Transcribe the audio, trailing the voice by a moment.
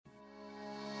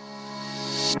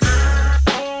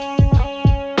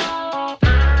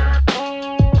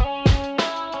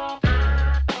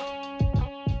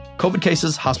COVID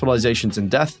cases, hospitalizations,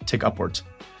 and death tick upwards.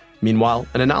 Meanwhile,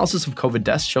 an analysis of COVID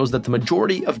deaths shows that the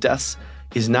majority of deaths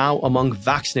is now among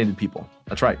vaccinated people.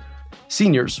 That's right,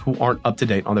 seniors who aren't up to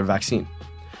date on their vaccine.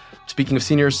 Speaking of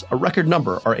seniors, a record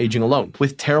number are aging alone,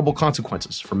 with terrible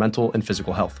consequences for mental and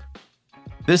physical health.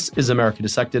 This is America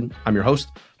Dissected. I'm your host,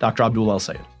 Dr. Abdul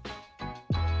El-Sayed.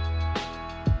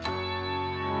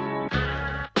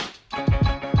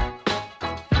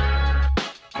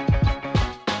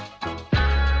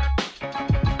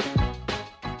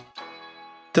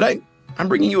 Today, I'm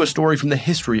bringing you a story from the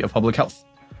history of public health,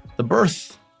 the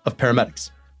birth of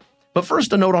paramedics. But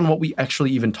first, a note on what we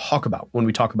actually even talk about when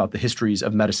we talk about the histories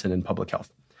of medicine and public health.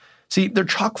 See, they're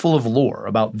chock full of lore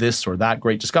about this or that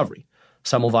great discovery,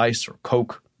 Semmelweis or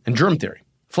Koch and germ theory,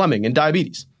 Fleming and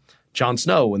diabetes, John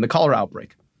Snow and the cholera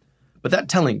outbreak. But that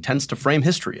telling tends to frame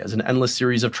history as an endless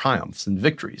series of triumphs and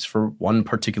victories for one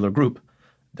particular group,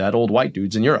 that old white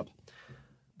dudes in Europe.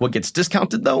 What gets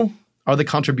discounted, though, are the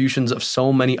contributions of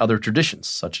so many other traditions,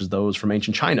 such as those from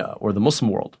ancient China or the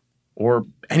Muslim world, or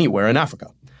anywhere in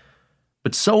Africa.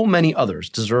 But so many others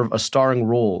deserve a starring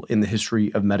role in the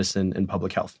history of medicine and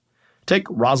public health. Take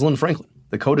Rosalind Franklin,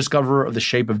 the co-discoverer of the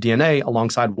shape of DNA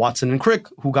alongside Watson and Crick,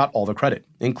 who got all the credit,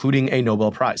 including a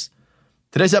Nobel Prize.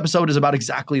 Today's episode is about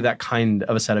exactly that kind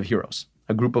of a set of heroes,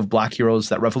 a group of Black heroes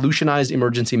that revolutionized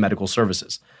emergency medical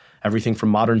services. Everything from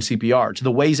modern CPR to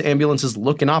the ways ambulances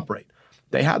look and operate.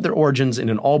 They had their origins in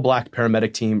an all-Black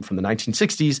paramedic team from the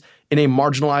 1960s in a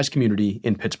marginalized community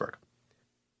in Pittsburgh.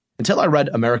 Until I read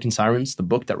American Sirens, the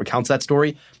book that recounts that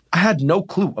story, I had no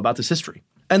clue about this history.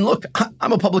 And look,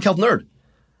 I'm a public health nerd.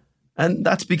 And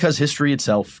that's because history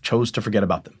itself chose to forget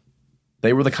about them.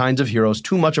 They were the kinds of heroes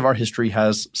too much of our history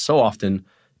has so often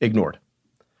ignored.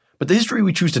 But the history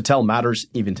we choose to tell matters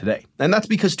even today. And that's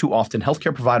because too often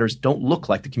healthcare providers don't look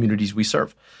like the communities we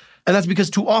serve. And that's because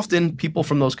too often people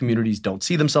from those communities don't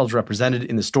see themselves represented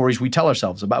in the stories we tell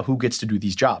ourselves about who gets to do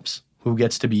these jobs, who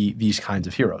gets to be these kinds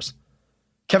of heroes.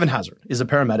 Kevin Hazard is a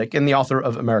paramedic and the author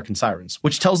of American Sirens,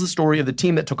 which tells the story of the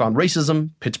team that took on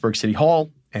racism, Pittsburgh City Hall,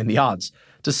 and the odds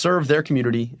to serve their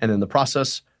community and in the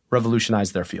process,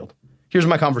 revolutionize their field. Here's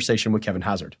my conversation with Kevin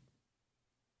Hazard.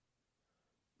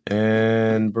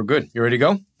 And we're good. You ready to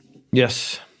go?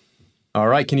 Yes. All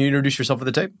right. Can you introduce yourself for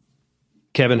the tape?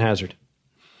 Kevin Hazard.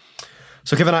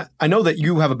 So, Kevin, I know that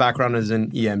you have a background as an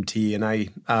EMT, and I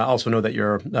also know that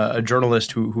you're a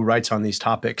journalist who writes on these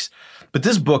topics. But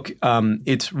this book,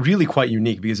 it's really quite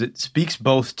unique because it speaks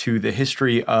both to the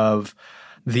history of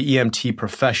the EMT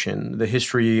profession, the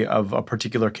history of a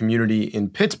particular community in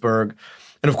Pittsburgh,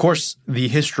 and, of course, the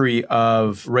history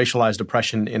of racialized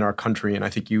oppression in our country. And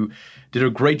I think you did a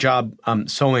great job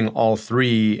sewing all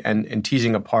three and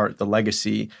teasing apart the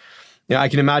legacy. Yeah, I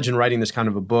can imagine writing this kind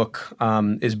of a book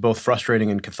is both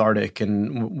frustrating and cathartic,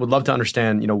 and would love to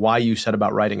understand, why you set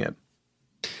about writing it.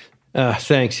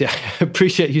 Thanks. Yeah, I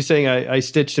appreciate you saying I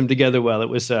stitched them together well. It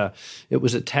was a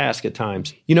task at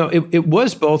times. It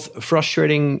was both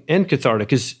frustrating and cathartic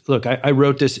because, look, I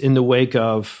wrote this in the wake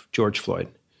of George Floyd.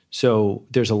 So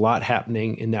there's a lot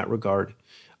happening in that regard.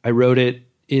 I wrote it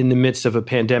in the midst of a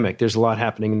pandemic. There's a lot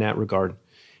happening in that regard.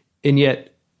 And yet,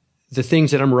 the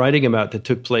things that I'm writing about that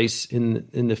took place in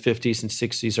the 50s and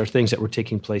 60s are things that were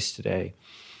taking place today.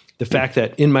 The fact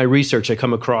that in my research I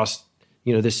come across,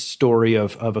 this story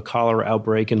of a cholera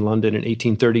outbreak in London in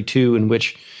 1832 in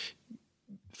which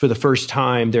for the first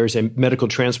time there's a medical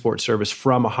transport service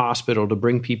from a hospital to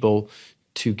bring people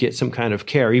to get some kind of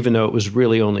care, even though it was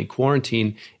really only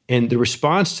quarantine. And the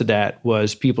response to that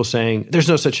was people saying, there's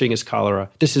no such thing as cholera.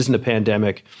 This isn't a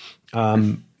pandemic.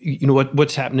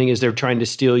 What's happening is they're trying to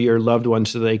steal your loved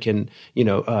ones so they can,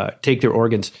 take their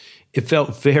organs. It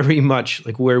felt very much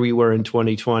like where we were in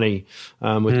 2020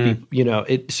 with people,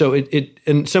 So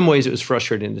in some ways it was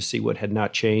frustrating to see what had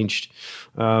not changed.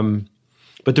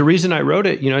 But the reason I wrote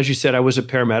it, as you said, I was a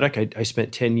paramedic. I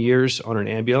spent 10 years on an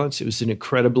ambulance. It was an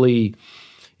incredibly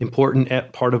important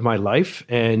part of my life,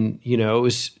 and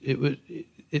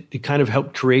it kind of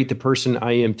helped create the person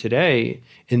I am today.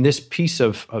 In this piece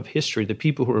of history, the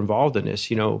people who are involved in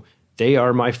this, they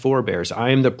are my forebears. I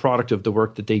am the product of the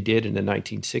work that they did in the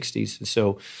 1960s. And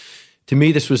so to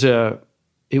me,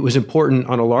 it was important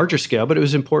on a larger scale, but it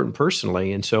was important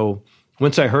personally. And so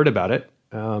once I heard about it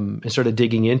and started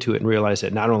digging into it and realized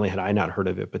that not only had I not heard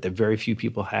of it, but that very few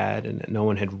people had, and that no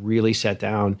one had really sat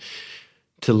down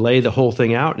to lay the whole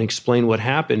thing out and explain what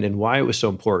happened and why it was so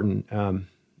important,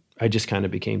 I just kind of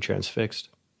became transfixed.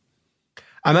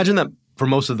 I imagine that for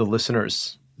most of the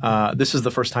listeners, this is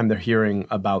the first time they're hearing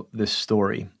about this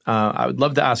story. I would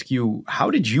love to ask you,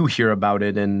 how did you hear about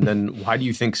it, and then why do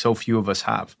you think so few of us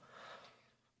have?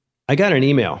 I got an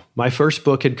email. My first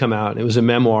book had come out. It was a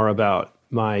memoir about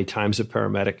my times as a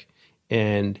paramedic.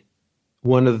 And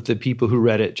one of the people who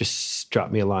read it just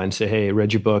dropped me a line and said, "Hey, I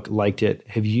read your book, liked it.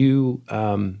 Have you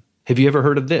ever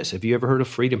heard of this? Have you ever heard of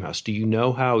Freedom House? Do you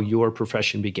know how your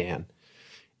profession began?"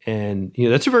 And,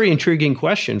 that's a very intriguing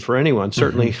question for anyone.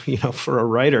 Certainly, for a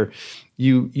writer,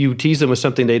 you tease them with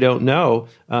something they don't know,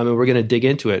 and we're going to dig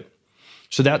into it.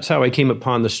 So that's how I came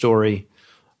upon the story.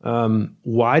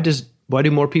 Why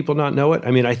do more people not know it?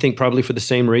 I mean, I think probably for the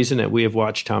same reason that we have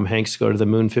watched Tom Hanks go to the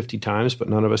moon 50 times, but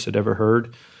none of us had ever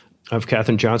heard of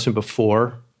Katherine Johnson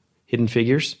before Hidden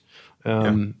Figures.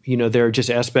 There are just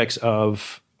aspects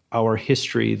of our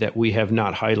history that we have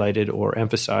not highlighted or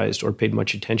emphasized or paid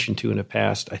much attention to in the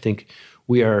past. I think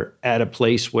we are at a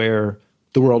place where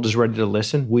the world is ready to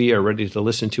listen. We are ready to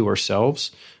listen to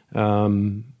ourselves.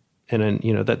 And then,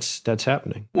 that's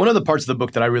happening. One of the parts of the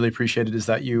book that I really appreciated is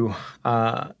that you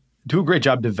do a great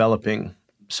job developing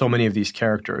so many of these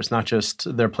characters, not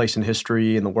just their place in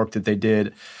history and the work that they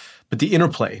did, but the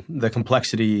interplay, the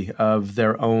complexity of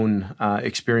their own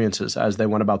experiences as they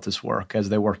went about this work, as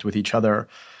they worked with each other,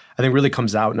 I think really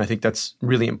comes out. And I think that's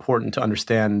really important to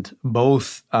understand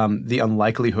both the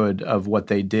unlikelihood of what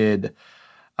they did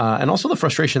and also the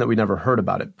frustration that we never heard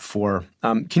about it before.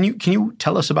 Can you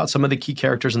tell us about some of the key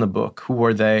characters in the book? Who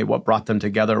were they? What brought them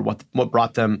together? What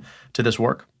brought them to this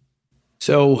work?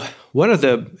 So one of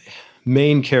the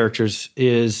main characters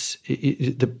is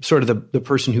the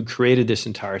person who created this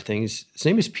entire thing. His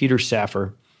name is Peter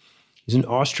Safar. He's an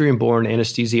Austrian-born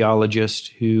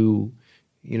anesthesiologist who,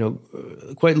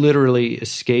 quite literally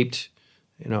escaped,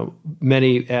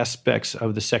 many aspects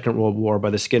of the Second World War by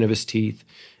the skin of his teeth.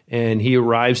 And he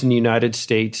arrives in the United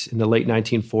States in the late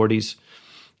 1940s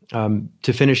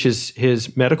to finish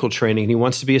his medical training. He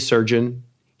wants to be a surgeon.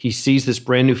 He sees this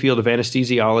brand new field of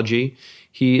anesthesiology.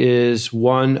 He is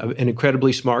an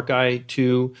incredibly smart guy,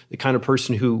 two, the kind of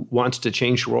person who wants to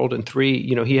change the world, and three,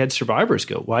 he had survivor's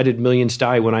guilt. Why did millions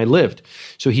die when I lived?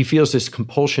 So he feels this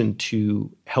compulsion to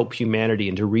help humanity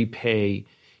and to repay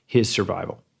his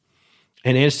survival.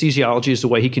 And anesthesiology is the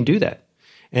way he can do that.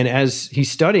 And as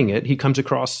he's studying it, he comes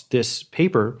across this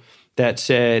paper that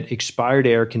said expired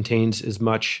air contains as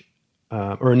much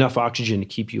or enough oxygen to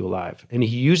keep you alive. And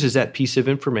he uses that piece of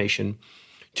information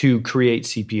to create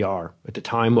CPR. At the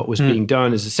time, what was being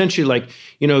done is essentially like,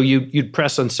 you'd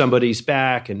press on somebody's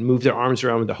back and move their arms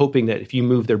around with the hoping that if you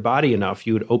move their body enough,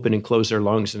 you would open and close their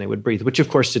lungs and they would breathe, which of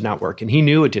course did not work. And he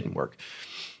knew it didn't work.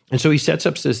 And so he sets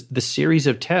up the series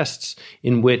of tests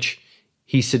in which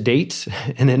he sedates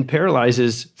and then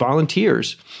paralyzes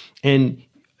volunteers and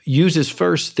uses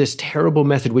first this terrible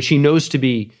method, which he knows to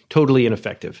be totally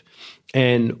ineffective.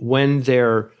 And when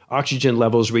their oxygen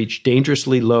levels reach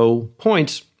dangerously low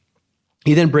points,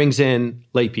 he then brings in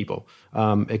lay people.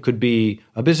 It could be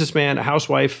a businessman, a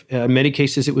housewife. In many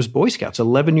cases, it was Boy Scouts,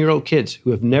 11-year-old kids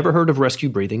who have never heard of rescue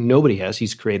breathing. Nobody has.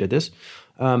 He's created this.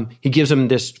 He gives them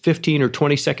this 15 or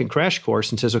 20-second crash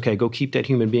course and says, okay, go keep that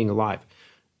human being alive,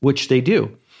 which they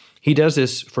do. He does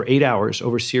this for 8 hours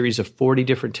over a series of 40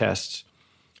 different tests.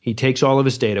 He takes all of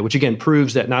his data, which again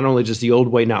proves that not only does the old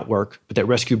way not work, but that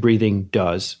rescue breathing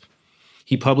does.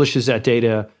 He publishes that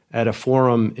data at a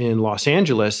forum in Los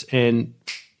Angeles, and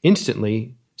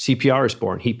instantly CPR is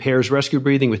born. He pairs rescue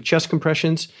breathing with chest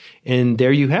compressions, and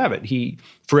there you have it. He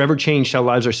forever changed how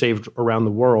lives are saved around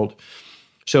the world.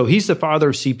 So he's the father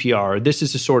of CPR. This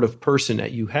is the sort of person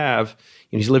that you have.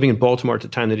 He's living in Baltimore at the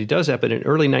time that he does that, but in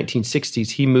early 1960s,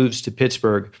 he moves to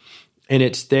Pittsburgh. And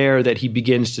it's there that he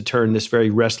begins to turn this very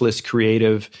restless,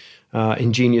 creative,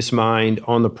 ingenious mind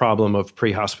on the problem of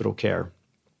pre-hospital care.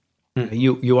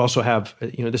 You also have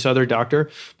this other doctor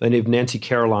by the name of Nancy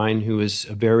Caroline, who is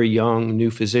a very young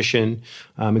new physician,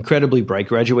 incredibly bright,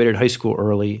 graduated high school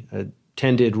early,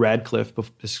 attended Radcliffe.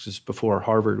 This was before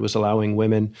Harvard was allowing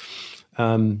women.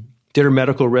 Did her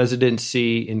medical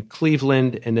residency in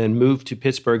Cleveland and then moved to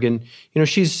Pittsburgh. And,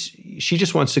 she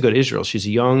just wants to go to Israel. She's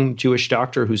a young Jewish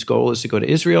doctor whose goal is to go to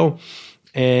Israel.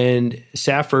 And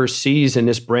Safar sees in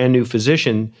this brand new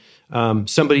physician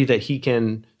somebody that he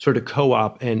can sort of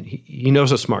co-op, and he knows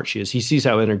how smart she is. He sees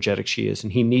how energetic she is,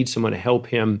 and he needs someone to help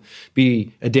him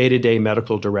be a day-to-day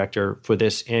medical director for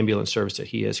this ambulance service that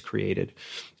he has created.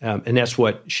 And that's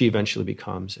what she eventually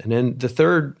becomes. And then the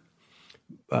third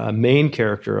main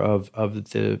character of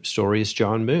the story is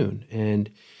John Moon. And,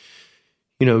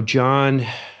 John,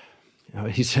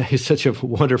 he's such a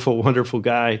wonderful, wonderful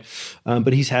guy,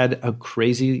 but he's had a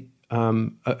crazy,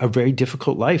 a very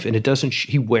difficult life, and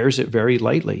he wears it very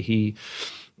lightly.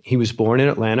 He was born in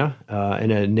Atlanta,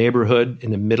 in a neighborhood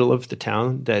in the middle of the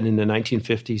town that in the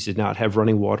 1950s did not have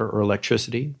running water or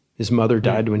electricity. His mother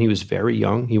died when he was very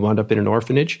young. He wound up in an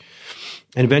orphanage.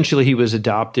 And eventually he was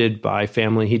adopted by a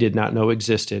family he did not know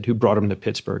existed, who brought him to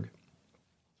Pittsburgh.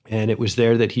 And it was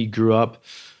there that he grew up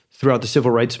throughout the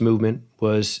civil rights movement,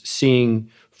 was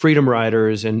seeing freedom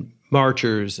riders and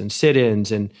marchers and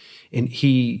sit-ins, and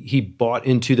he bought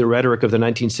into the rhetoric of the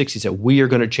 1960s that we are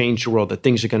going to change the world, that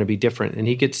things are going to be different. And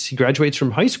he graduates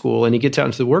from high school and he gets out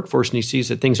into the workforce and he sees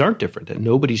that things aren't different, that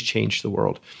nobody's changed the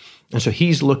world. And so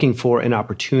he's looking for an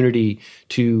opportunity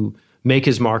to make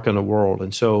his mark on the world.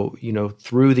 And so,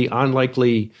 through the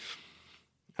unlikely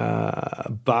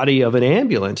body of an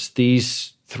ambulance,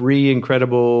 these three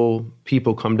incredible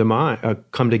people come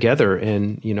together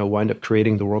and, wind up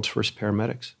creating the world's first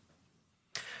paramedics.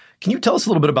 Can you tell us a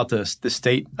little bit about the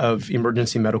state of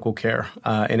emergency medical care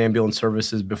and ambulance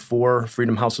services before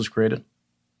Freedom House was created?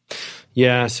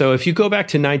 Yeah, so if you go back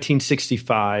to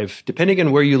 1965, depending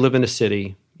on where you live in a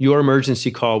city, your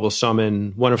emergency call will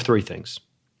summon one of three things.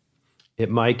 It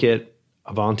might get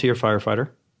a volunteer firefighter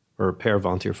or a pair of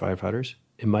volunteer firefighters.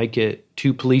 It might get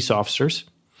two police officers,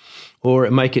 or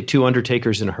it might get two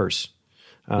undertakers in a hearse,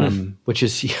 which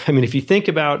is, if you think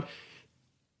about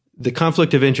the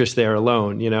conflict of interest there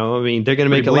alone, they're going to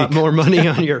make a lot more money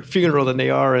on your funeral than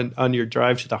they are on your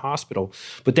drive to the hospital.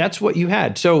 But that's what you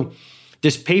had. So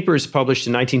this paper is published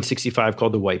in 1965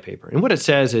 called the White Paper. And what it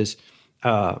says is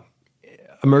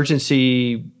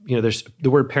emergency, there's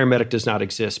the word paramedic does not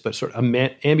exist, but sort of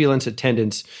ambulance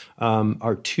attendants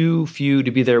are too few to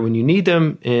be there when you need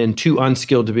them and too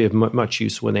unskilled to be of much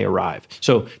use when they arrive.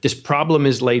 So this problem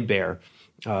is laid bare.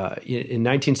 In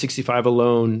 1965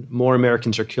 alone, more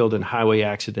Americans are killed in highway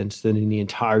accidents than in the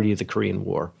entirety of the Korean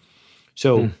War.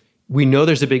 So we know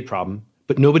there's a big problem,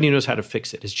 but nobody knows how to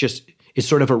fix it. It's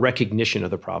sort of a recognition of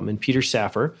the problem. And Peter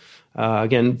Safar,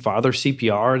 again, father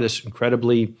CPR, this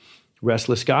incredibly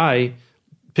restless guy,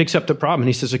 picks up the problem and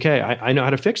he says, okay, I know how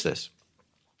to fix this.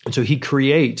 And so he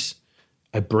creates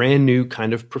a brand new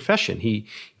kind of profession. He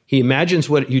imagines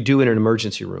what you do in an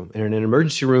emergency room. And in an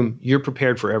emergency room, you're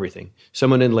prepared for everything.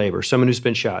 Someone in labor, someone who's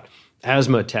been shot,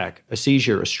 asthma attack, a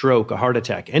seizure, a stroke, a heart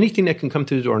attack, anything that can come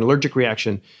through the door, an allergic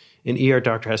reaction, an ER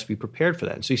doctor has to be prepared for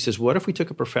that. And so he says, what if we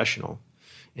took a professional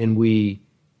and we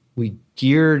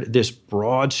geared this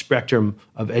broad spectrum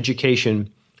of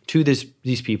education to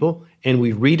these people, and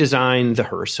we redesigned the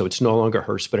hearse, so it's no longer a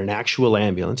hearse, but an actual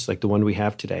ambulance like the one we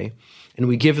have today. And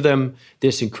we give them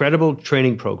this incredible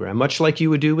training program, much like you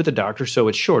would do with a doctor. So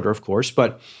it's shorter, of course,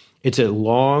 but it's it's an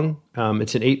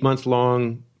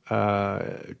 8-month-long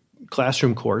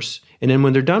classroom course. And then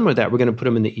when they're done with that, we're going to put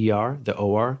them in the ER, the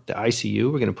OR, the ICU.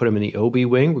 We're going to put them in the OB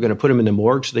wing. We're going to put them in the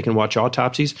morgue so they can watch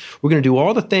autopsies. We're going to do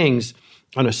all the things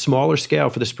on a smaller scale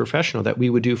for this professional that we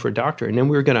would do for a doctor. And then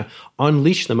we're going to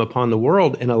unleash them upon the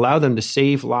world and allow them to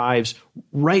save lives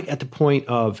right at the point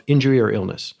of injury or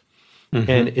illness.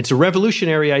 And it's a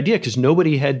revolutionary idea because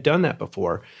nobody had done that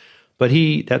before. But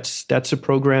that's a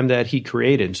program that he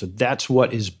created. So that's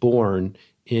what is born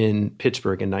in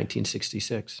Pittsburgh in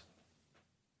 1966.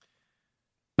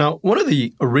 Now, one of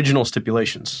the original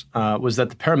stipulations was that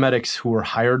the paramedics who were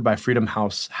hired by Freedom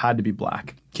House had to be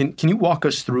Black. Can you walk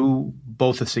us through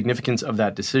both the significance of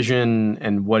that decision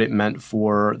and what it meant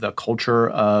for the culture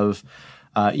of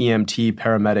EMT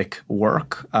paramedic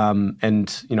work,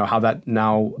 and how that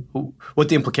now, what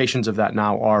the implications of that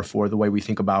now are for the way we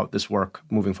think about this work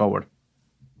moving forward?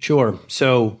 Sure.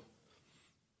 So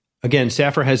again,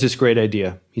 Safar has this great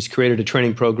idea. He's created a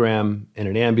training program and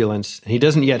an ambulance, and he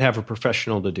doesn't yet have a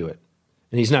professional to do it.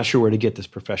 And he's not sure where to get this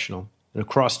professional. And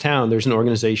across town, there's an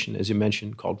organization, as you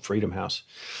mentioned, called Freedom House.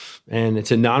 And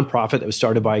it's a nonprofit that was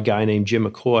started by a guy named Jim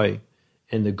McCoy.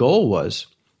 And the goal was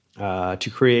to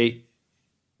create,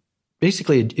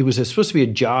 basically, it was supposed to be a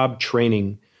job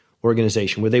training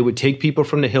organization where they would take people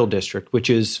from the Hill District, which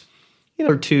is,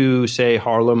 to say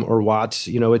Harlem or Watts,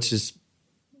 it's this,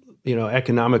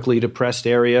 economically depressed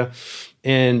area.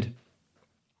 And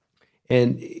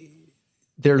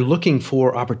they're looking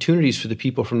for opportunities for the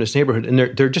people from this neighborhood, and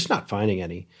they're just not finding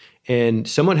any. And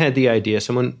someone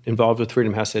involved with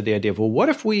Freedom House had the idea of, well, what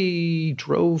if we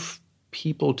drove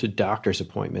people to doctor's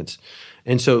appointments?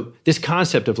 And so this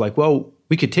concept of like, well,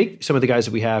 we could take some of the guys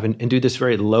that we have and do this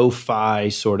very lo-fi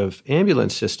sort of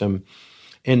ambulance system.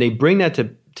 And they bring that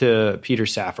to Peter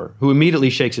Safar, who immediately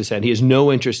shakes his head. He has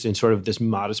no interest in sort of this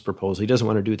modest proposal. He doesn't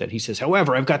want to do that. He says,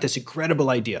 however, I've got this incredible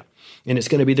idea, and it's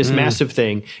going to be this massive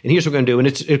thing, and here's what we're going to do. And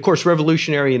it's, of course,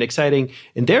 revolutionary and exciting,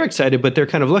 and they're excited, but they're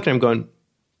kind of looking at him going,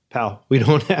 pal, we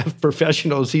don't have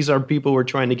professionals. These are people who are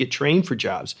trying to get trained for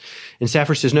jobs. And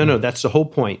Safar says, no, that's the whole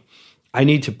point. I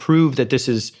need to prove that this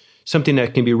is something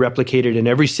that can be replicated in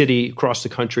every city across the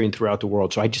country and throughout the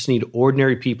world. So I just need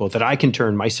ordinary people that I can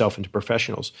turn myself into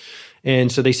professionals.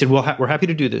 And so they said, well, we're happy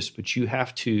to do this, but you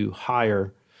have to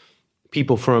hire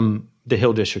people from the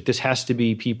Hill District. This has to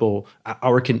be people,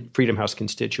 our Freedom House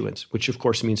constituents, which of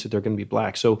course means that they're going to be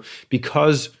Black. So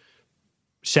because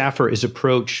SAFR is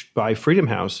approached by Freedom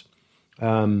House,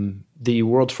 the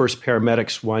world's first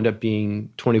paramedics wind up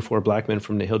being 24 Black men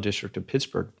from the Hill District of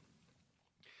Pittsburgh.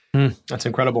 That's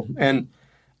incredible. And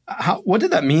what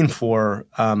did that mean for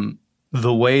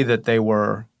the way that they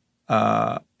were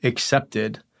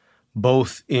accepted,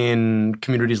 both in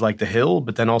communities like the Hill,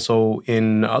 but then also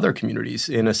in other communities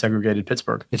in a segregated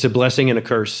Pittsburgh? It's a blessing and a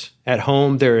curse. At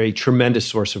home, they're a tremendous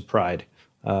source of pride.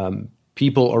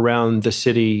 People around the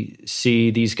city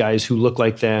see these guys who look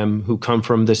like them, who come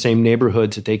from the same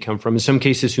neighborhoods that they come from, in some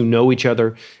cases who know each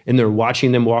other, and they're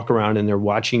watching them walk around and they're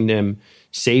watching them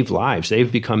save lives.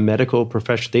 They've become medical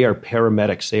professionals. They are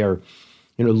paramedics. They are,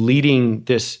 leading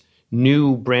this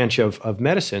new branch of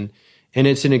medicine. And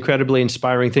it's an incredibly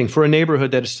inspiring thing for a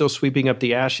neighborhood that is still sweeping up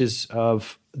the ashes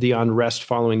of the unrest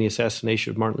following the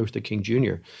assassination of Martin Luther King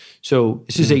Jr. So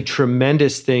this is a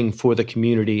tremendous thing for the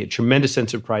community, a tremendous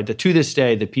sense of pride that to this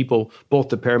day, the people, both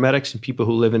the paramedics and people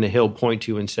who live in the Hill, point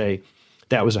to and say,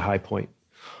 that was a high point.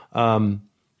 From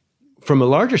a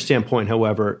larger standpoint,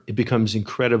 however, it becomes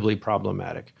incredibly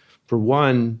problematic. For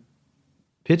one,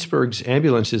 Pittsburgh's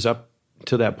ambulances up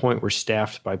to that point were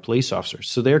staffed by police officers.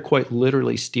 So they're quite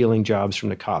literally stealing jobs from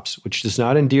the cops, which does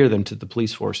not endear them to the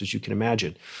police force, as you can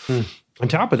imagine. On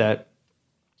top of that,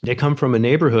 they come from a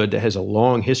neighborhood that has a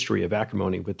long history of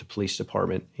acrimony with the police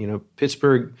department.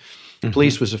 Pittsburgh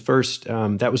police was the first,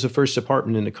 that was the first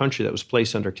department in the country that was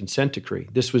placed under consent decree.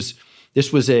 This was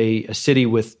a city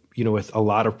with a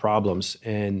lot of problems.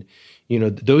 And,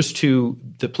 those two,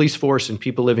 the police force and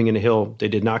people living in the Hill, they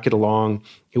did not get along.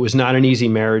 It was not an easy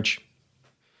marriage.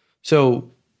 So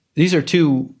these are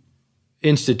two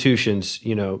institutions,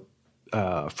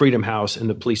 Freedom House and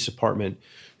the police department,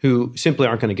 who simply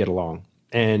aren't going to get along.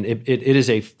 And it is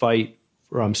a fight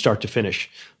from start to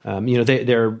finish.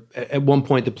 They're at one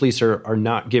point, the police are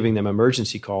not giving them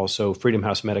emergency calls. So Freedom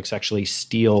House medics actually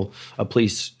steal a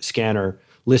police scanner,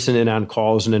 listen in on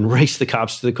calls, and then race the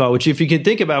cops to the call, which if you can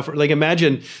think about,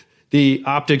 imagine the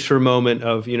optics for a moment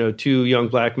of, two young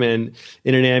Black men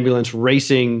in an ambulance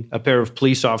racing a pair of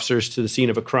police officers to the scene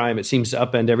of a crime. It seems to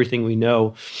upend everything we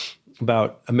know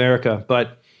about America.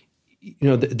 But,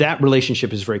 that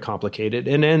relationship is very complicated.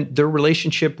 And then their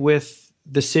relationship with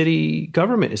the city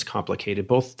government is complicated.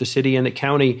 Both the city and the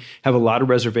county have a lot of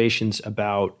reservations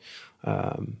about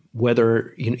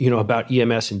whether, about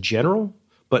EMS in general,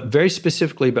 but very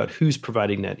specifically about who's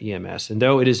providing that EMS. And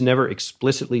though it is never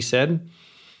explicitly said,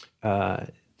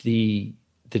 the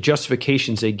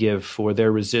justifications they give for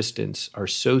their resistance are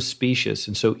so specious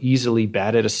and so easily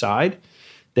batted aside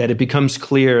that it becomes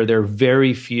clear there are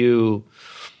very few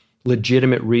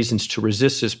legitimate reasons to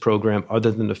resist this program other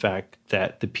than the fact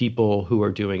that the people who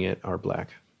are doing it are Black.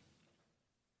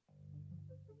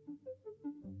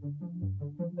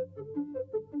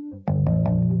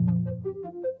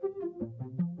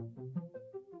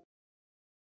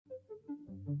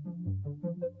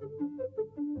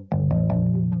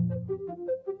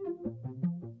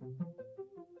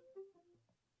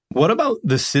 What about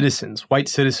the citizens, white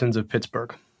citizens of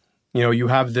Pittsburgh? You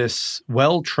have this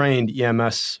well-trained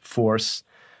EMS force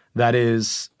that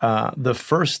is the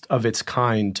first of its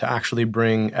kind to actually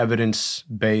bring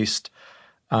evidence-based,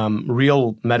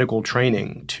 real medical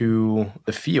training to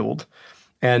the field.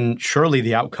 And surely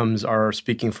the outcomes are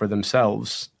speaking for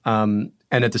themselves. And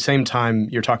at the same time,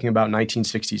 you're talking about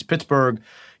 1960s Pittsburgh.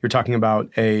 You're talking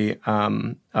about a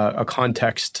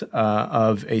context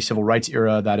of a civil rights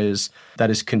era that is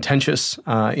contentious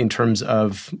in terms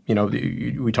of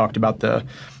we talked about the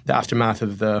aftermath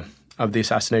of the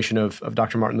assassination of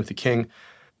Dr. Martin Luther King.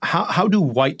 How do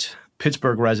white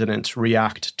Pittsburgh residents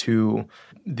react to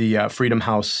the Freedom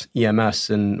House EMS,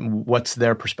 and what's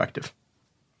their perspective?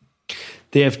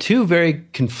 They have two very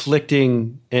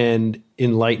conflicting and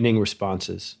enlightening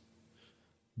responses.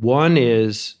 One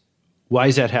is, why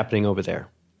is that happening over there?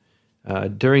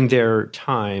 During their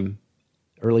time,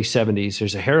 early 70s,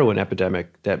 there's a heroin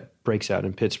epidemic that breaks out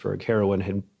in Pittsburgh. Heroin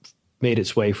had made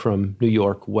its way from New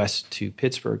York west to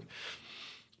Pittsburgh.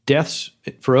 Deaths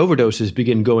for overdoses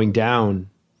begin going down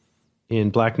in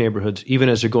Black neighborhoods, even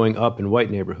as they're going up in white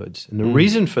neighborhoods. And the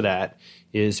reason for that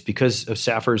is because of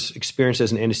SAFR's experience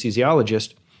as an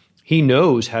anesthesiologist. He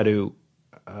knows how to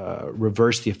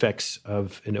reverse the effects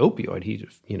of an opioid.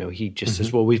 He just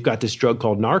says, well, we've got this drug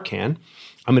called Narcan.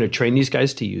 I'm going to train these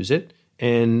guys to use it,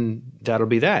 and that'll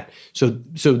be that. So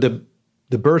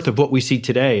the birth of what we see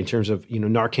today in terms of,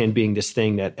 Narcan being this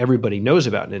thing that everybody knows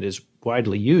about and it is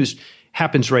widely used,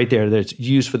 happens right there, that it's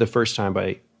used for the first time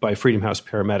by Freedom House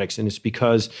paramedics. And it's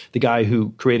because the guy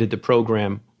who created the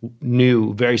program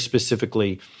knew very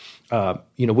specifically,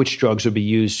 which drugs would be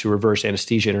used to reverse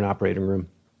anesthesia in an operating room.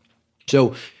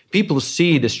 So people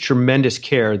see this tremendous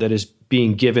care that is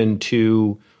being given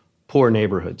to poor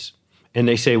neighborhoods. And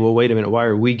they say, well, wait a minute, why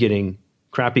are we getting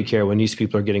crappy care when these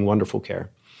people are getting wonderful care?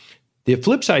 The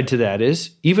flip side to that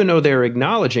is, even though they're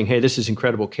acknowledging, hey, this is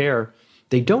incredible care,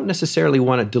 they don't necessarily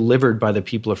want it delivered by the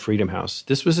people of Freedom House.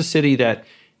 This was a city that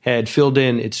had filled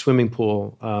in its swimming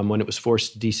pool when it was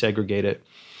forced to desegregate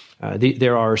it.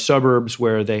 There are suburbs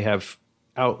where they have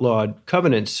outlawed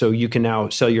covenants, so you can now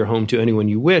sell your home to anyone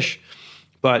you wish.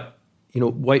 But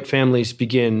white families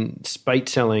begin spite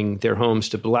selling their homes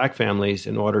to black families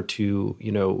in order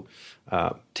to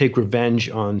take revenge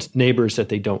on neighbors that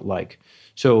they don't like.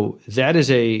 So that is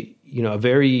a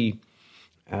very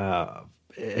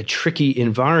a tricky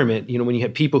environment, when you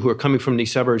have people who are coming from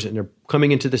these suburbs and they're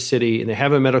coming into the city and they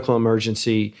have a medical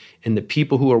emergency, and the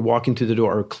people who are walking through the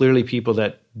door are clearly people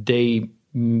that they,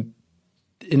 in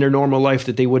their normal life,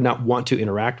 that they would not want to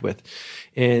interact with.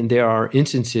 And there are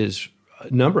instances,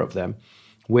 a number of them,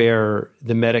 where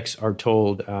the medics are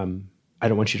told, I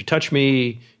don't want you to touch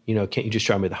me. Can't you just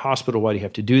drive me to the hospital? Why do you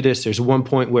have to do this? There's one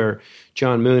point where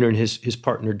John Mooner and his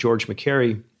partner, George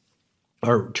McCary,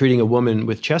 are treating a woman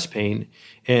with chest pain.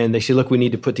 And they say, look, we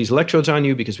need to put these electrodes on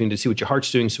you because we need to see what your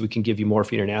heart's doing so we can give you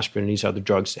morphine and aspirin and these other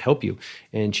drugs to help you.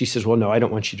 And she says, well, no, I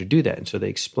don't want you to do that. And so they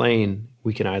explain,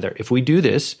 we can either, if we do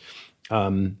this,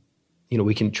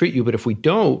 we can treat you. But if we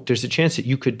don't, there's a chance that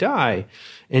you could die.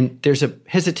 And there's a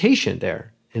hesitation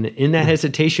there. And in that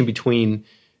hesitation between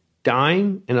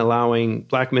dying and allowing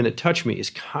black men to touch me is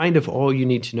kind of all you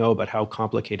need to know about how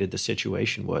complicated the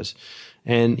situation was.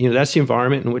 And, that's the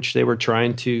environment in which they were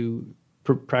trying to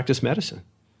practice medicine.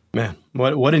 Man,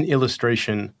 what an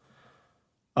illustration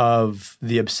of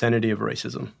the obscenity of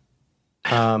racism.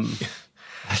 That's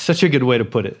such a good way to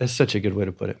put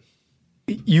it.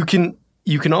 You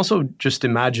can also just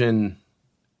imagine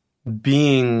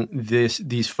being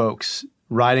these folks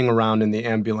riding around in the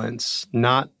ambulance,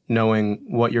 not knowing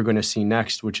what you're going to see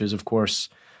next, which is, of course,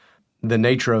 the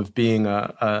nature of being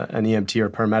an EMT or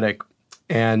paramedic,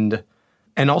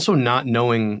 and also not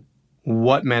knowing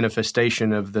what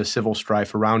manifestation of the civil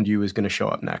strife around you is going to show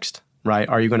up next, right?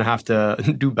 Are you going to have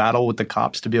to do battle with the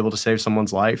cops to be able to save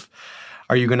someone's life?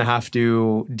 Are you going to have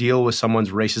to deal with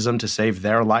someone's racism to save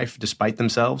their life despite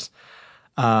themselves?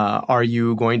 Are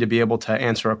you going to be able to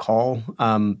answer a call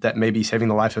that may be saving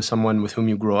the life of someone with whom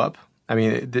you grew up? I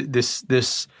mean,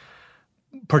 this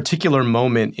particular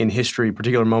moment in history,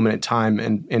 particular moment in time,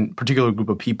 and particular group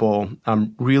of people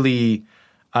really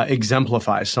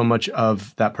exemplifies so much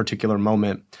of that particular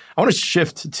moment. I want to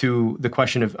shift to the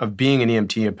question of being an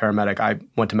EMT, a paramedic. I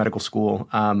went to medical school.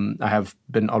 I have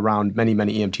been around many,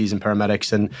 many EMTs and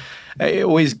paramedics, and it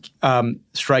always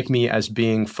strike me as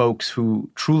being folks who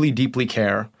truly deeply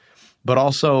care, but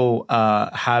also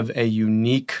have a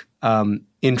unique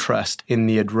interest in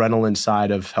the adrenaline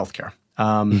side of healthcare.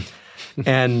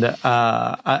 And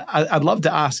I'd love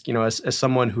to ask, as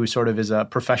someone who sort of is a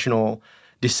professional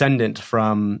descendant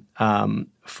from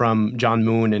John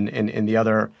Moon and the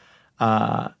other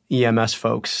EMS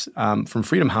folks from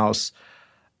Freedom House,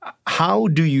 how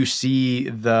do you see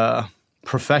the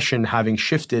profession having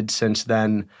shifted since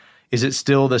then? Is it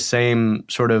still the same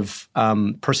sort of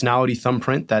personality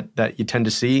thumbprint that you tend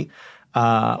to see,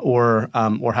 or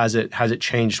has it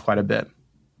changed quite a bit?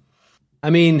 I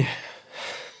mean,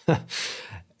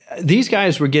 these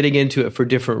guys were getting into it for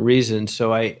different reasons.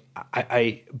 So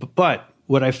but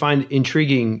what I find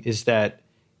intriguing is that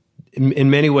in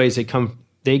many ways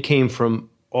they came from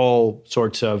all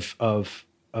sorts of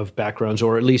backgrounds,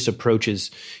 or at least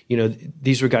approaches.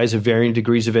 These were guys of varying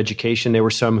degrees of education. There were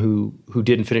some who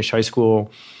didn't finish high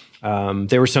school.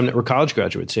 There were some that were college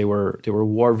graduates. They were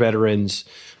war veterans.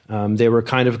 They were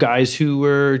kind of guys who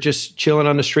were just chilling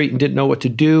on the street and didn't know what to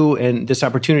do. And this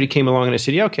opportunity came along, and I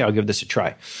said, yeah, okay, I'll give this a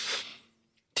try.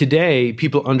 Today,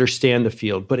 people understand the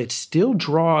field, but it still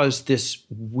draws this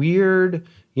weird,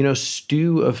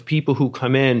 stew of people who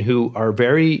come in who are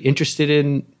very interested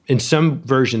in some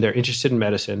version, they're interested in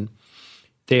medicine.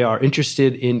 They are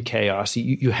interested in chaos.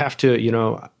 You have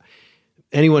to,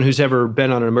 anyone who's ever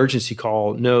been on an emergency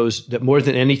call knows that more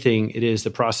than anything, it is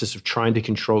the process of trying to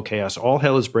control chaos. All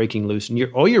hell is breaking loose. And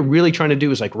all you're really trying to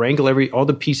do is wrangle all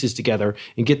the pieces together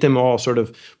and get them all sort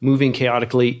of moving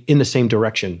chaotically in the same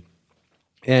direction.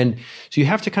 And so you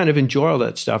have to kind of enjoy all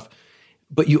that stuff.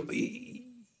 But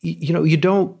you're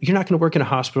not going to work in a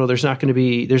hospital. There's no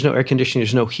air conditioning.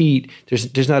 There's no heat.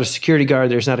 There's not a security guard.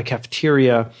 There's not a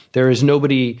cafeteria. There is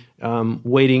nobody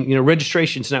waiting.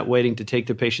 Registration's not waiting to take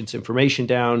the patient's information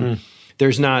down.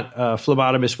 There's not a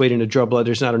phlebotomist waiting to draw blood.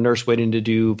 There's not a nurse waiting to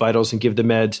do vitals and give the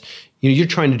meds. You're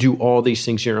trying to do all these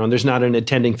things on your own. There's not an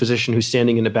attending physician who's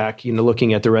standing in the back,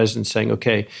 looking at the residents saying,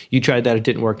 okay, you tried that, it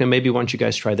didn't work. Now maybe why don't you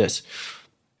guys try this?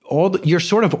 You're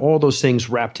sort of all those things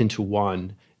wrapped into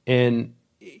one. And,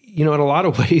 in a lot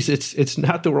of ways, it's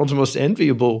not the world's most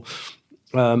enviable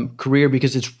career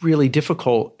because it's really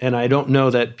difficult. And I don't know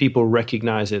that people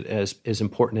recognize it as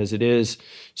important as it is.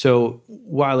 So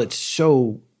while it's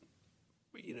so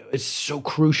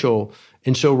crucial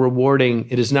and so rewarding,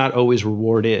 it is not always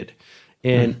rewarded.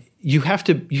 And you have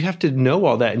to know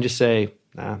all that and just say,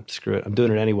 nah, screw it, I'm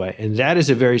doing it anyway. And that is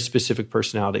a very specific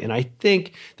personality. And I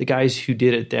think the guys who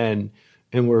did it then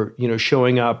and were,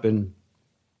 showing up and,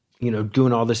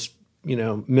 doing all this,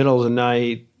 middle of the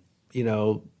night,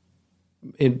 in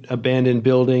abandoned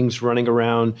buildings, running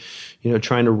around,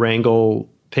 trying to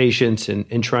wrangle patients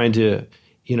and trying to,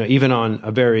 even on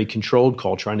a very controlled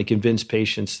call, trying to convince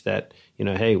patients that,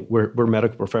 hey, we're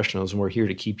medical professionals and we're here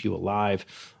to keep you alive.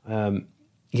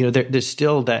 There's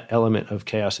still that element of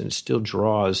chaos, and it still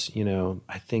draws,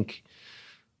 I think,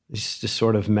 this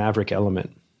sort of maverick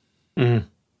element. Mm-hmm.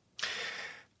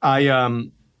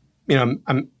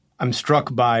 I'm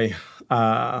struck by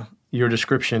your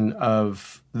description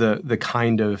of the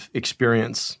kind of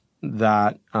experience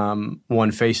that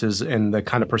one faces and the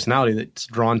kind of personality that's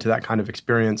drawn to that kind of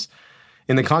experience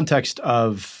in the context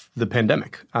of the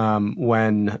pandemic,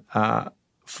 when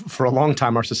for a long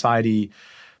time our society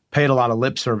paid a lot of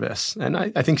lip service, and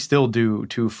I think still do,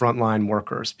 to frontline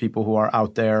workers, people who are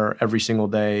out there every single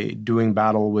day doing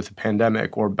battle with a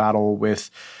pandemic or battle with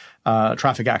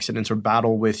traffic accidents or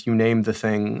battle with, you name the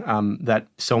thing, that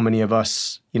so many of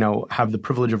us, have the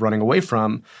privilege of running away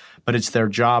from, but it's their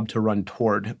job to run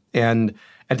toward. And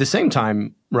at the same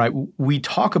time, right, we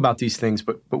talk about these things,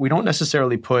 but we don't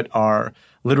necessarily put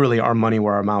literally our money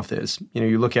where our mouth is.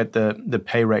 You look at the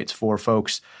pay rates for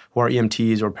folks who are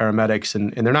EMTs or paramedics,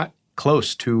 and they're not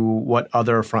close to what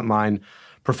other frontline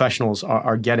professionals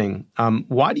are getting.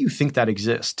 Why do you think that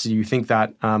exists? Do you think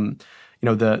that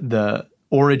the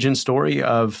origin story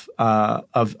of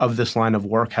this line of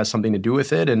work has something to do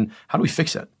with it, and how do we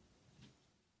fix it?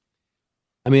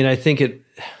 I mean, I think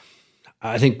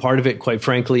part of it, quite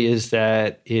frankly, is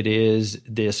that it is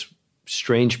this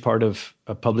strange part of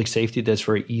public safety that's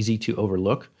very easy to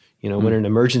overlook. When an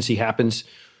emergency happens,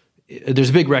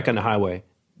 there's a big wreck on the highway.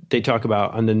 They talk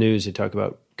about on the news, they talk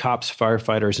about cops,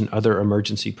 firefighters, and other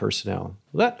emergency personnel.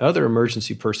 That other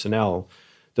emergency personnel,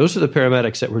 those are the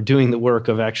paramedics that were doing the work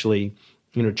of actually,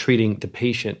 treating the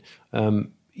patient.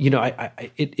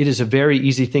 It is a very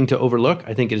easy thing to overlook.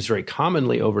 I think it is very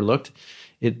commonly overlooked.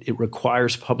 It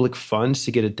requires public funds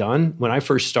to get it done. When I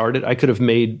first started, I could have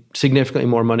made significantly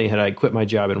more money had I quit my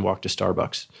job and walked to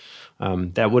Starbucks.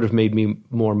 That would have made me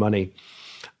more money.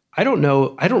 I don't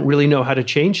know. I don't really know how to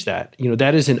change that.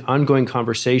 That is an ongoing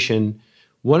conversation.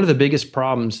 One of the biggest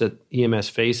problems that EMS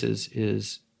faces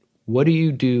is, what do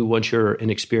you do once you're an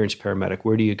experienced paramedic?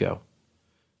 Where do you go?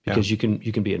 Because you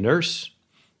can be a nurse.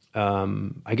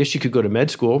 I guess you could go to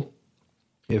med school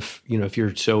if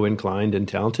you're so inclined and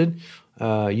talented.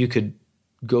 You could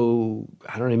go,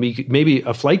 I don't know, maybe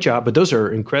a flight job, but those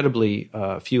are incredibly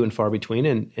few and far between,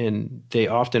 and they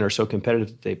often are so competitive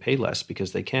that they pay less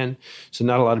because they can. So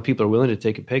not a lot of people are willing to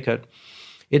take a pay cut.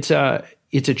 It's a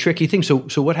tricky thing.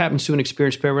 So what happens to an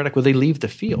experienced paramedic? Well, they leave the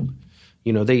field.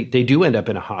 They do end up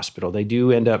in a hospital. They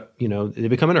do end up, they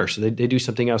become a nurse. So they do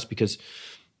something else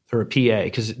or a PA,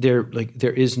 because there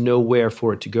is nowhere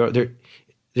for it to go.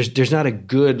 There's not a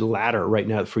good ladder right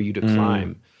now for you to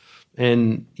climb.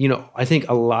 And, I think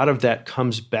a lot of that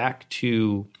comes back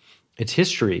to its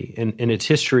history. And its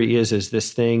history is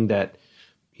this thing that,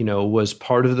 was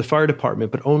part of the fire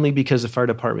department, but only because the fire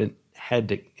department had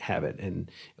to have it.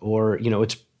 Or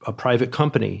it's a private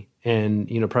company, and,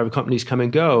 private companies come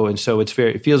and go. And so it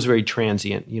feels very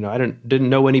transient. I didn't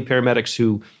know any paramedics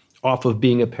who, off of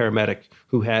being a paramedic,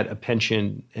 who had a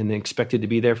pension and expected to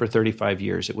be there for 35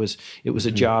 years. It was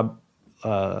a job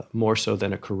more so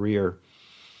than a career.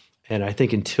 And I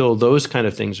think until those kind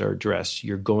of things are addressed,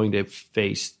 you're going to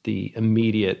face the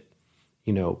immediate,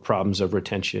 problems of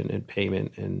retention and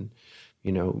payment and,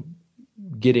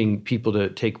 getting people to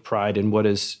take pride in what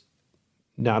is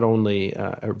not only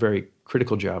a very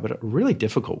critical job, but a really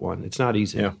difficult one. It's not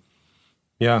easy.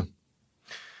 Yeah.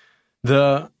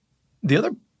 The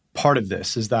other part of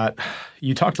this is that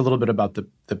you talked a little bit about the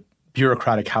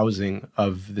bureaucratic housing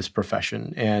of this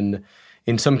profession. And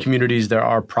In some communities, there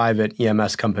are private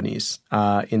EMS companies.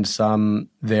 In some,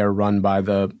 they're run by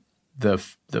the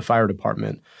fire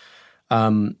department.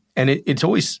 And it's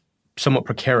always somewhat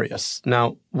precarious.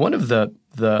 Now, one of the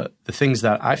things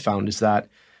that I found is that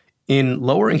in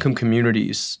lower income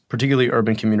communities, particularly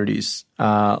urban communities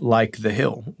like The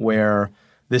Hill, where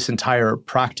this entire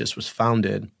practice was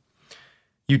founded,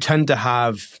 you tend to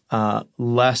have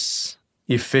less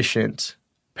efficient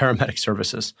paramedic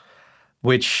services,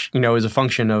 which is a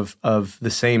function of the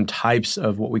same types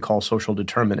of what we call social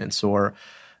determinants, or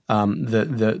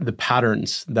the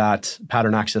patterns that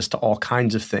pattern access to all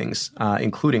kinds of things,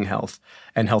 including health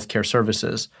and healthcare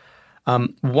services.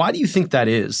 Why do you think that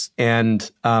is?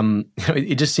 And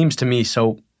it just seems to me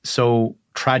so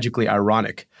tragically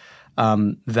ironic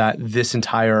that this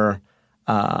entire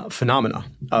phenomena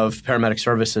of paramedic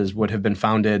services would have been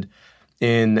founded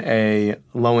in a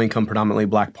low-income, predominantly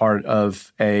Black part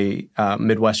of a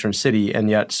Midwestern city,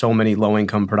 and yet so many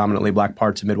low-income, predominantly Black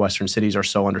parts of Midwestern cities are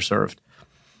so underserved.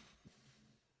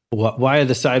 Why are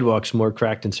the sidewalks more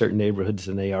cracked in certain neighborhoods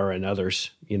than they are in others?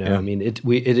 Yeah. I mean, it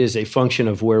is a function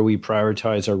of where we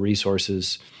prioritize our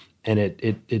resources, and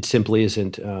it simply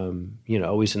isn't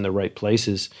always in the right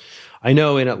places. I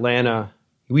know in Atlanta,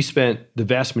 we spent the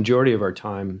vast majority of our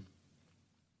time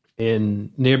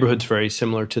in neighborhoods very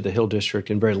similar to the Hill District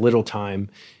and very little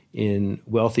time in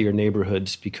wealthier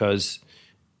neighborhoods, because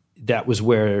that was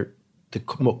where the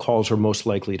calls were most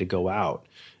likely to go out.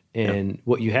 And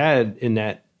what you had in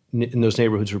those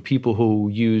neighborhoods were people who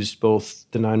used both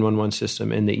the 911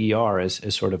 system and the ER as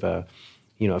sort of a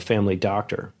family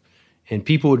doctor. And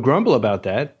people would grumble about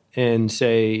that and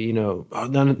say, oh,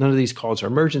 none of these calls are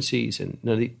emergencies, and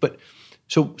none of the, but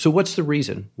so what's the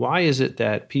reason? Why is it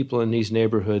that people in these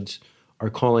neighborhoods are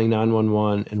calling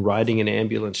 911 and riding an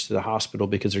ambulance to the hospital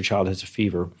because their child has a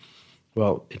fever?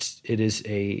 Well, it is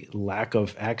a lack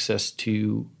of access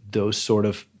to those sort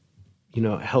of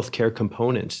healthcare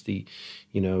components. The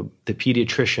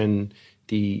pediatrician,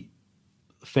 the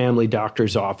family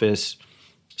doctor's office,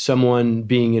 someone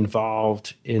being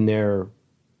involved in their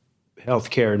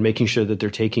healthcare and making sure that they're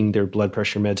taking their blood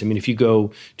pressure meds. I mean, if you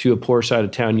go to a poor side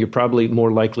of town, you're probably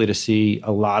more likely to see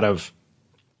a lot of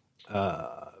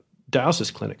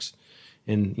dialysis clinics.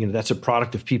 And, that's a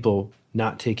product of people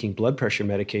not taking blood pressure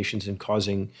medications and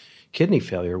causing kidney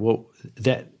failure. Well,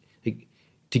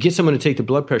 to get someone to take the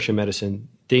blood pressure medicine,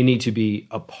 they need to be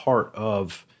a part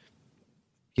of,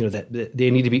 that they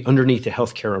need to be underneath the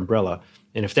healthcare umbrella.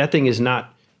 And if that thing is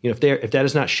not, if that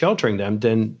is not sheltering them,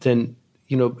 then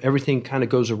everything kind of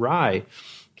goes awry.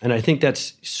 And I think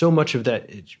that's so much of that.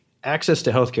 Access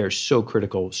to healthcare is so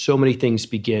critical. So many things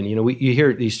begin. You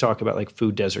hear these talk about like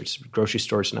food deserts, grocery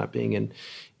stores not being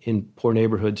in poor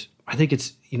neighborhoods. I think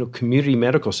it's community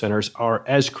medical centers are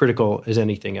as critical as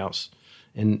anything else,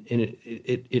 and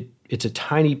it's a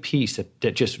tiny piece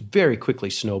that just very quickly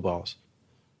snowballs.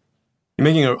 You're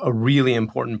making a really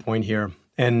important point here,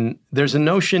 and there's a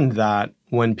notion that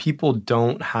when people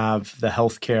don't have the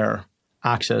healthcare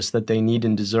access that they need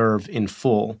and deserve in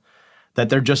full, that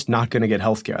they're just not going to get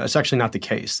healthcare. That's actually not the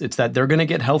case. It's that they're going to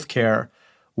get healthcare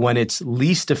when it's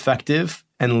least effective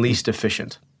and least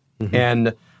efficient. Mm-hmm.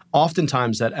 And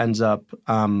oftentimes that ends up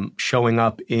showing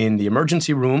up in the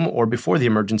emergency room or before the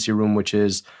emergency room, which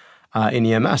is in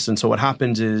EMS. And so what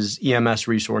happens is EMS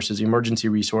resources, emergency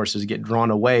resources get drawn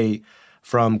away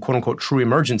from quote-unquote true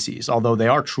emergencies, although they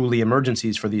are truly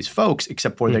emergencies for these folks,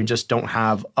 except for they just don't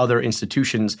have other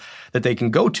institutions that they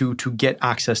can go to get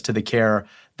access to the care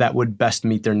that would best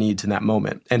meet their needs in that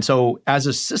moment. And so as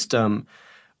a system,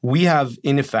 we have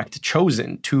in effect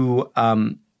chosen to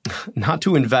not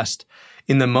to invest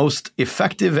in the most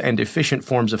effective and efficient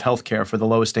forms of healthcare for the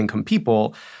lowest income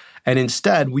people. And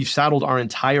instead, we've saddled our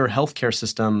entire healthcare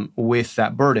system with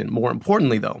that burden. More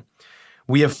importantly, though,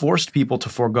 we have forced people to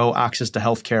forego access to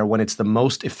healthcare when it's the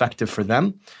most effective for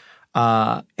them,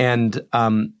 and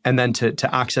then to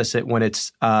access it when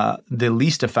it's the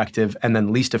least effective and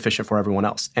then least efficient for everyone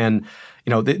else. And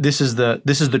this is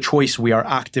the choice we are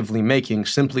actively making,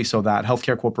 simply so that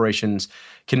healthcare corporations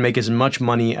can make as much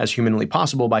money as humanly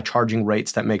possible by charging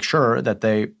rates that make sure that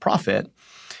they profit,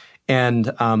 and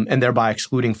thereby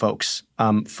excluding folks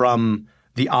from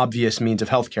the obvious means of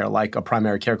healthcare, like a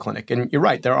primary care clinic. And you're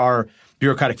right, there are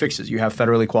bureaucratic fixes. You have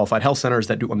federally qualified health centers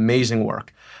that do amazing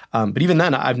work. But even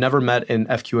then, I've never met an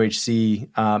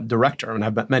FQHC director, and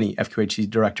I've met many FQHC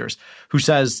directors, who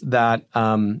says that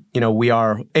we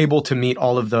are able to meet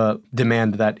all of the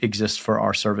demand that exists for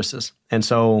our services. And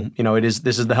so,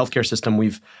 this is the healthcare system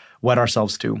we've wed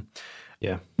ourselves to.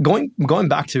 Yeah. Going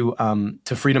back to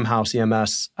Freedom House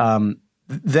EMS,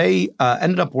 They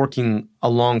ended up working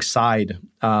alongside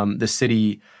the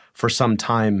city for some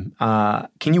time.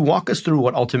 Can you walk us through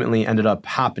what ultimately ended up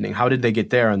happening? How did they get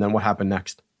there, and then what happened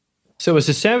next? So as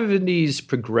the 70s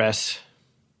progress,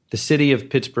 the city of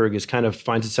Pittsburgh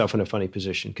finds itself in a funny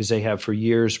position because they have for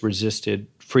years resisted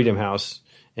Freedom House,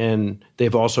 and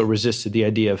they've also resisted the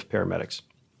idea of paramedics.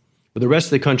 But the rest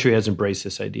of the country has embraced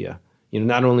this idea.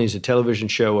 Not only is a television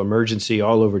show emergency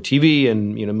all over TV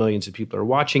and, millions of people are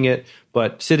watching it,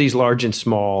 but cities large and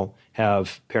small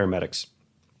have paramedics.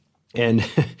 And,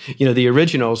 the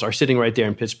originals are sitting right there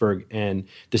in Pittsburgh, and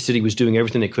the city was doing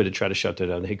everything they could to try to shut that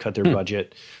down. They had cut their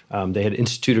budget. They had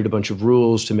instituted a bunch of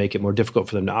rules to make it more difficult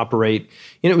for them to operate.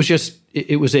 And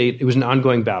it was an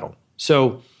ongoing battle.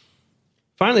 So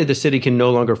finally, the city can no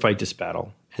longer fight this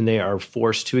battle, and they are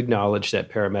forced to acknowledge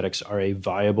that paramedics are a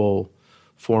viable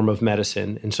form of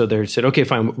medicine. And so they said, okay,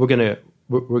 fine, we're gonna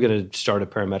start a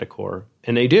paramedic corps.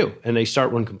 And they do. And they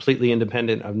start one completely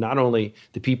independent of not only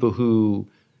the people who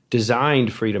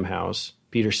designed Freedom House,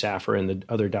 Peter Safar and the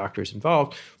other doctors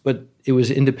involved, but it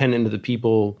was independent of the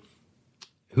people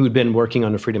who had been working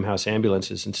on the Freedom House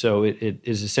ambulances. And so it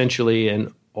is essentially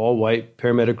an all-white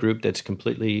paramedic group that's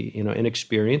completely,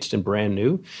 inexperienced and brand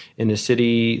new. And the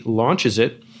city launches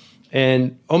it.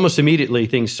 And almost immediately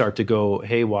things start to go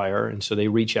haywire. And so they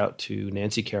reach out to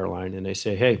Nancy Caroline and they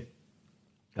say, hey,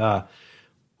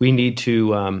 we need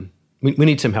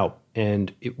some help.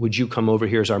 And would you come over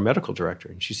here as our medical director?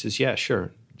 And she says, yeah,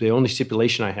 sure. The only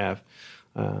stipulation I have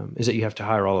is that you have to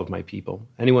hire all of my people.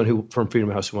 Anyone who from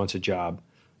Freedom House who wants a job,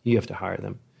 you have to hire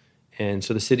them. And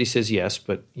so the city says yes,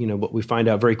 but what we find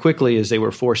out very quickly is they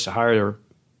were forced to hire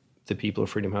the people of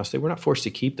Freedom House. They were not forced to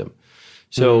keep them.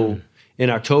 So in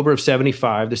October of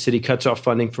 75, the city cuts off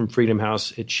funding from Freedom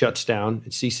House. It shuts down.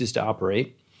 It ceases to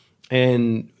operate.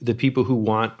 And the people who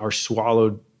want are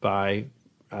swallowed by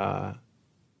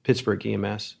Pittsburgh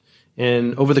EMS.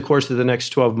 And over the course of the next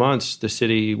 12 months, the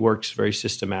city works very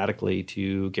systematically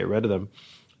to get rid of them.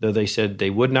 Though they said they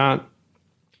would not,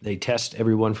 they test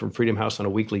everyone from Freedom House on a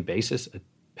weekly basis, a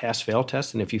pass-fail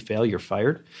test, and if you fail, you're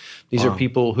fired. These are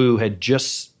people who had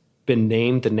just been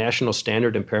named the national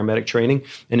standard in paramedic training,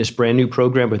 and this brand new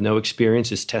program with no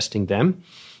experience is testing them.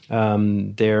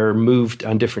 They're moved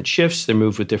on different shifts. They're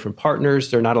moved with different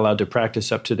partners. They're not allowed to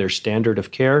practice up to their standard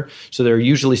of care. So they're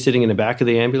usually sitting in the back of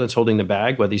the ambulance holding the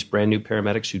bag while these brand new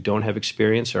paramedics who don't have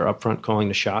experience are up front calling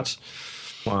the shots.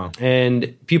 Wow.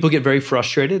 And people get very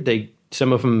frustrated.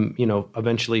 Some of them,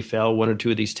 eventually fail one or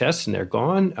two of these tests and they're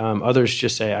gone. Others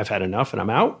just say, I've had enough and I'm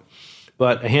out.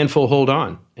 But a handful hold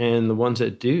on. And the ones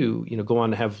that do, go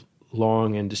on to have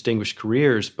long and distinguished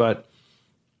careers. But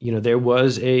there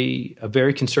was a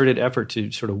very concerted effort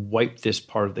to sort of wipe this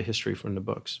part of the history from the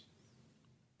books.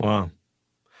 Wow.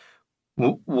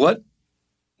 What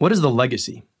is the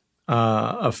legacy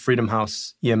of Freedom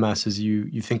House EMS as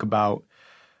you think about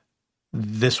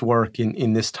this work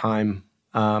in this time?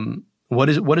 What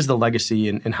is the legacy,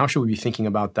 and how should we be thinking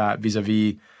about that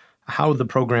vis-a-vis how the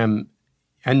program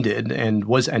ended and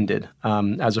was ended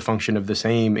as a function of the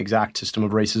same exact system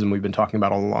of racism we've been talking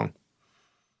about all along?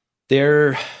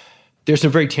 There's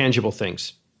some very tangible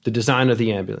things. The design of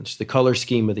the ambulance, the color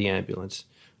scheme of the ambulance,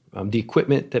 the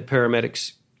equipment that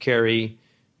paramedics carry,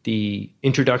 the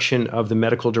introduction of the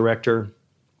medical director,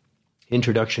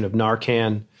 introduction of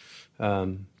Narcan,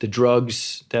 the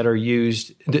drugs that are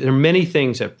used. There are many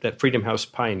things that Freedom House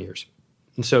pioneers.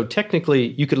 And so technically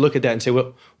you could look at that and say,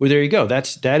 well, there you go.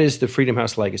 That is the Freedom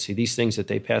House legacy, these things that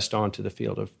they passed on to the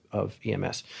field of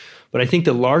EMS. But I think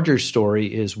the larger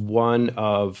story is one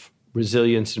of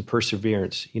resilience and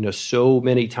perseverance. So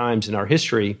many times in our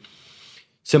history,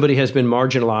 somebody has been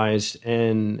marginalized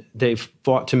and they've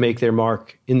fought to make their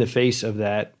mark in the face of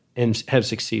that and have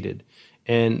succeeded.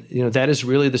 And, that is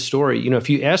really the story. If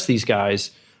you ask these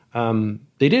guys,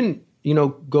 they didn't,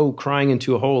 go crying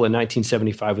into a hole in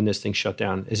 1975 when this thing shut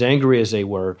down. As angry as they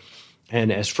were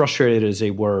and as frustrated as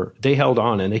they were, they held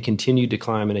on and they continued to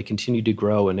climb and they continued to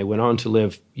grow and they went on to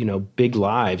live, big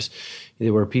lives.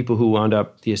 There were people who wound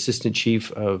up the assistant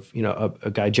chief of, a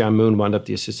guy, John Moon, wound up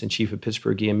the assistant chief of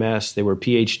Pittsburgh EMS. There were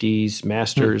PhDs,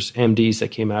 masters, MDs that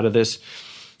came out of this.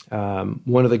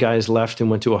 One of the guys left and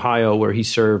went to Ohio where he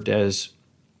served as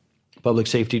public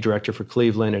safety director for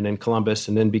Cleveland and then Columbus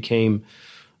and then became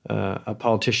a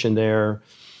politician there.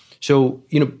 So,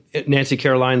 Nancy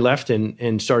Caroline left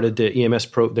and started the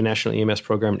the National EMS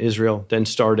program in Israel, then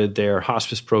started their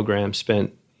hospice program,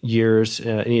 spent years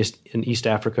in East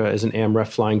Africa as an AMREF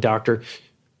flying doctor.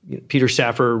 Peter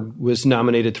Safar was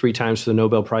nominated 3 times for the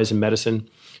Nobel Prize in Medicine.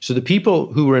 So the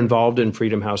people who were involved in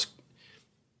Freedom House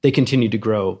they continue to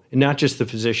grow. And not just the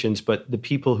physicians, but the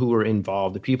people who were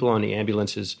involved, the people on the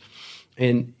ambulances.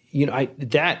 And,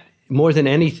 that more than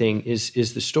anything is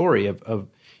the story of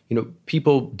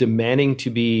people demanding to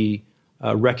be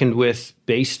reckoned with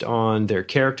based on their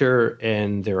character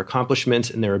and their accomplishments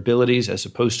and their abilities as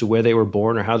opposed to where they were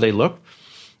born or how they look,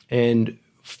 and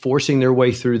forcing their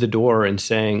way through the door and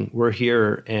saying, we're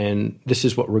here and this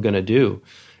is what we're going to do.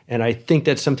 And I think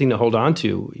that's something to hold on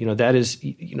to. That is,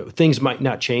 things might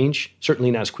not change,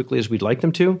 certainly not as quickly as we'd like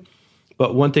them to.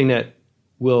 But one thing that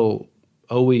will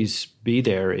always be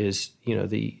there is,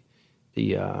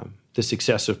 the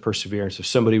success of perseverance, of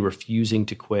somebody refusing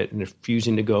to quit and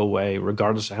refusing to go away,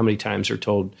 regardless of how many times they're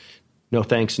told, no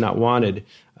thanks, not wanted.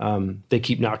 They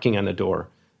keep knocking on the door.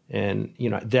 And,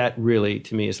 that really,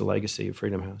 to me, is the legacy of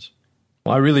Freedom House.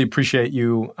 Well, I really appreciate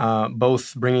you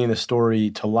both bringing the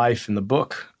story to life in the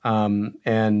book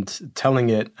and telling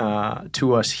it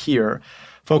to us here.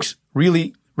 Folks,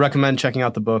 really recommend checking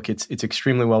out the book. It's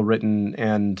extremely well written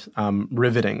and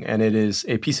riveting, and it is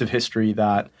a piece of history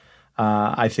that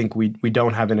I think we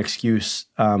don't have an excuse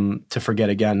to forget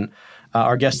again.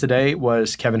 Our guest today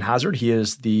was Kevin Hazard. He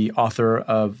is the author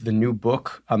of the new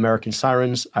book, American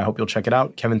Sirens. I hope you'll check it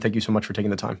out. Kevin, thank you so much for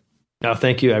taking the time. No,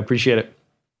 thank you. I appreciate it.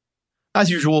 As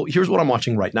usual, here's what I'm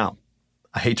watching right now.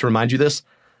 I hate to remind you this,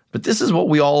 but this is what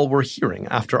we all were hearing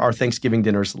after our Thanksgiving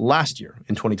dinners last year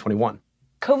in 2021.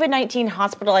 COVID-19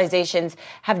 hospitalizations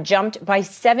have jumped by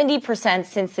 70%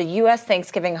 since the U.S.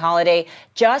 Thanksgiving holiday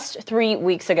just 3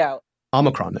 weeks ago.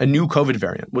 Omicron, a new COVID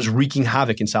variant, was wreaking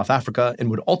havoc in South Africa and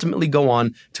would ultimately go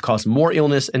on to cause more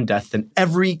illness and death than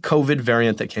every COVID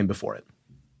variant that came before it.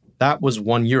 That was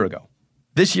 1 year ago.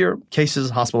 This year,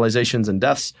 cases, hospitalizations, and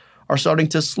deaths are starting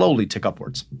to slowly tick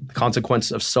upwards, the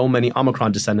consequence of so many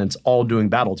Omicron descendants all doing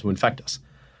battle to infect us.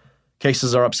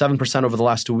 Cases are up 7% over the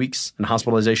last 2 weeks, and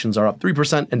hospitalizations are up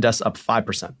 3% and deaths up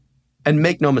 5%. And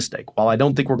make no mistake, while I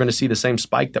don't think we're going to see the same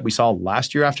spike that we saw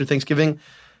last year after Thanksgiving,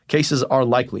 cases are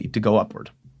likely to go upward.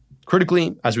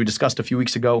 Critically, as we discussed a few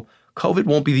weeks ago, COVID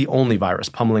won't be the only virus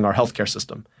pummeling our healthcare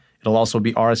system. It'll also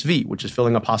be RSV, which is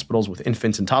filling up hospitals with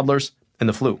infants and toddlers, and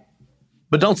the flu.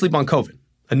 But don't sleep on COVID.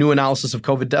 A new analysis of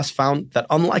COVID deaths found that,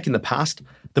 unlike in the past,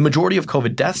 the majority of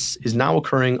COVID deaths is now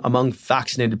occurring among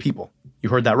vaccinated people. You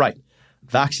heard that right.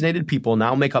 Vaccinated people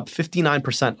now make up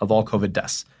 59% of all COVID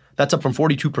deaths. That's up from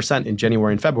 42% in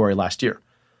January and February last year.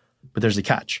 But there's a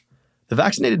catch. The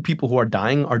vaccinated people who are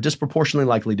dying are disproportionately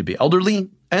likely to be elderly,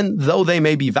 and though they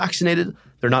may be vaccinated,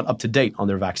 they're not up to date on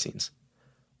their vaccines.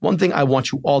 One thing I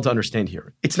want you all to understand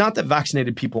here, it's not that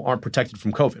vaccinated people aren't protected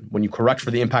from COVID. When you correct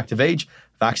for the impact of age,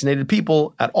 vaccinated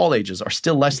people at all ages are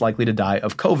still less likely to die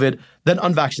of COVID than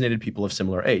unvaccinated people of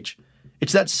similar age.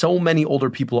 It's that so many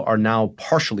older people are now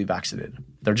partially vaccinated.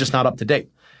 They're just not up to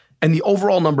date. And the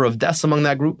overall number of deaths among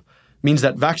that group means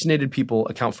that vaccinated people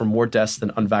account for more deaths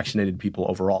than unvaccinated people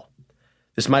overall.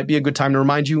 This might be a good time to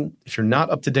remind you, if you're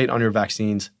not up to date on your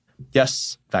vaccines,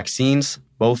 yes, vaccines,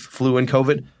 both flu and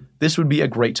COVID, this would be a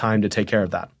great time to take care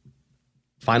of that.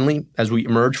 Finally, as we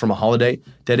emerge from a holiday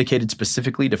dedicated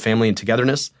specifically to family and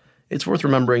togetherness, it's worth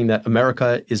remembering that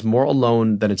America is more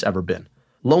alone than it's ever been.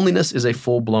 Loneliness is a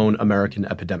full-blown American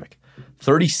epidemic.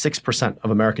 36%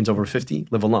 of Americans over 50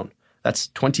 live alone. That's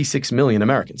 26 million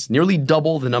Americans, nearly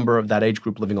double the number of that age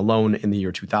group living alone in the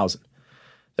year 2000.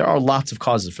 There are lots of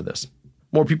causes for this.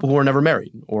 More people who are never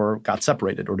married or got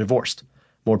separated or divorced.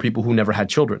 More people who never had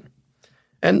children.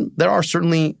 And there are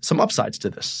certainly some upsides to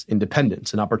this,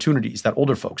 independence and opportunities that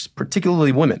older folks,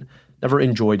 particularly women, never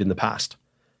enjoyed in the past.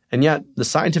 And yet, the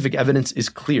scientific evidence is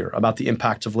clear about the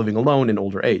impacts of living alone in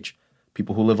older age.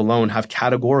 People who live alone have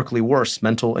categorically worse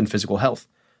mental and physical health.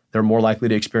 They're more likely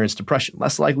to experience depression,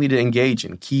 less likely to engage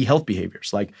in key health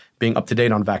behaviors like being up to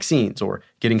date on vaccines or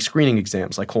getting screening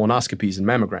exams like colonoscopies and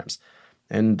mammograms.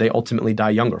 And they ultimately die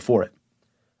younger for it.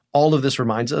 All of this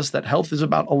reminds us that health is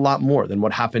about a lot more than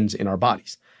what happens in our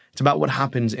bodies. It's about what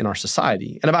happens in our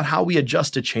society and about how we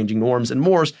adjust to changing norms and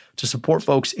mores to support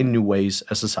folks in new ways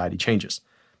as society changes.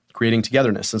 Creating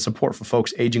togetherness and support for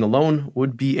folks aging alone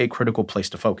would be a critical place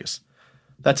to focus.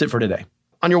 That's it for today.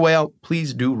 On your way out,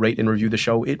 please do rate and review the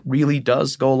show. It really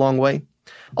does go a long way.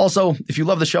 Also, if you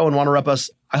love the show and want to rep us,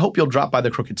 I hope you'll drop by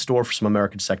the Crooked store for some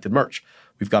American Dissected merch.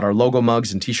 We've got our logo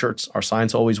mugs and t-shirts. Our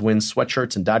Science Always Wins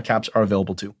sweatshirts and dad caps are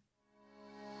available too.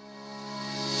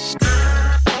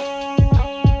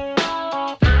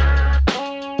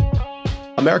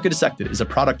 America Dissected is a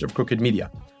product of Crooked Media.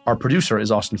 Our producer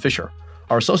is Austin Fisher.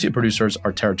 Our associate producers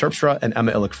are Tara Terpstra and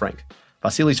Emma Illich-Frank.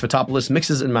 Vasilis Fotopoulos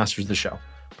mixes and masters the show.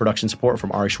 Production support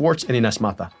from Ari Schwartz and Ines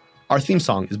Mata. Our theme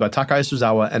song is by Takaya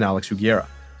Suzawa and Alex Ugiera.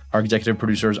 Our executive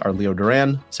producers are Leo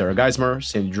Duran, Sarah Geismer,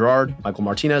 Sandy Gerard, Michael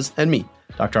Martinez, and me,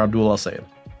 Dr. Abdul El-Sayed,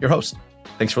 your host.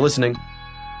 Thanks for listening.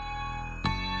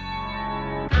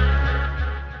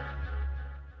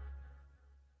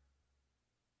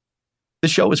 This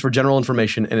show is for general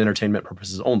information and entertainment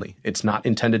purposes only. It's not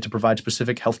intended to provide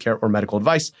specific healthcare or medical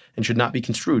advice and should not be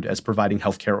construed as providing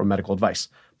healthcare or medical advice.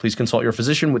 Please consult your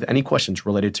physician with any questions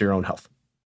related to your own health.